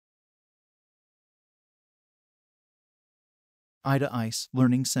ICE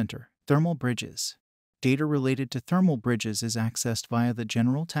Learning Center, Thermal Bridges. Data related to thermal bridges is accessed via the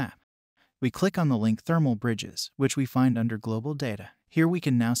General tab. We click on the link Thermal Bridges, which we find under Global Data. Here we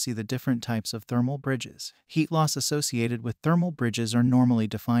can now see the different types of thermal bridges. Heat loss associated with thermal bridges are normally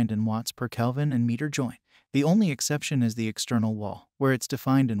defined in watts per Kelvin and meter joint. The only exception is the external wall, where it's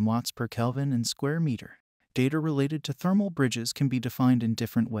defined in watts per Kelvin and square meter. Data related to thermal bridges can be defined in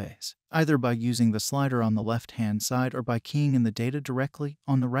different ways, either by using the slider on the left-hand side or by keying in the data directly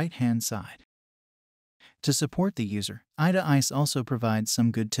on the right-hand side. To support the user, ICE also provides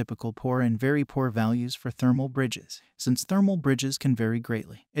some good typical poor and very poor values for thermal bridges. Since thermal bridges can vary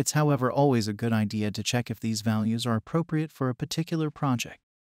greatly, it's however always a good idea to check if these values are appropriate for a particular project.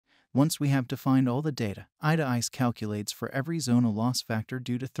 Once we have defined all the data, ICE calculates for every zone a loss factor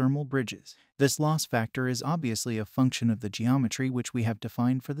due to thermal bridges. This loss factor is obviously a function of the geometry which we have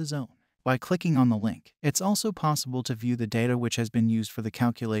defined for the zone. By clicking on the link, it's also possible to view the data which has been used for the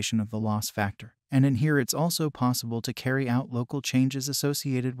calculation of the loss factor, and in here it's also possible to carry out local changes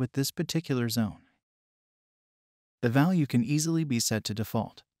associated with this particular zone. The value can easily be set to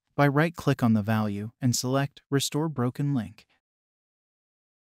default by right-click on the value and select Restore Broken Link.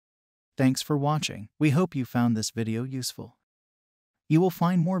 Thanks for watching. We hope you found this video useful. You will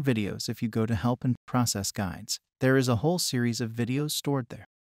find more videos if you go to Help and Process Guides. There is a whole series of videos stored there.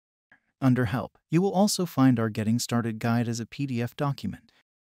 Under Help, you will also find our Getting Started guide as a PDF document.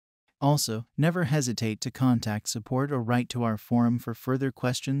 Also, never hesitate to contact support or write to our forum for further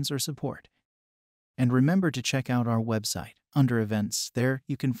questions or support. And remember to check out our website. Under Events, there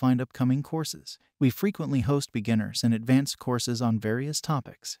you can find upcoming courses. We frequently host beginners and advanced courses on various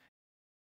topics.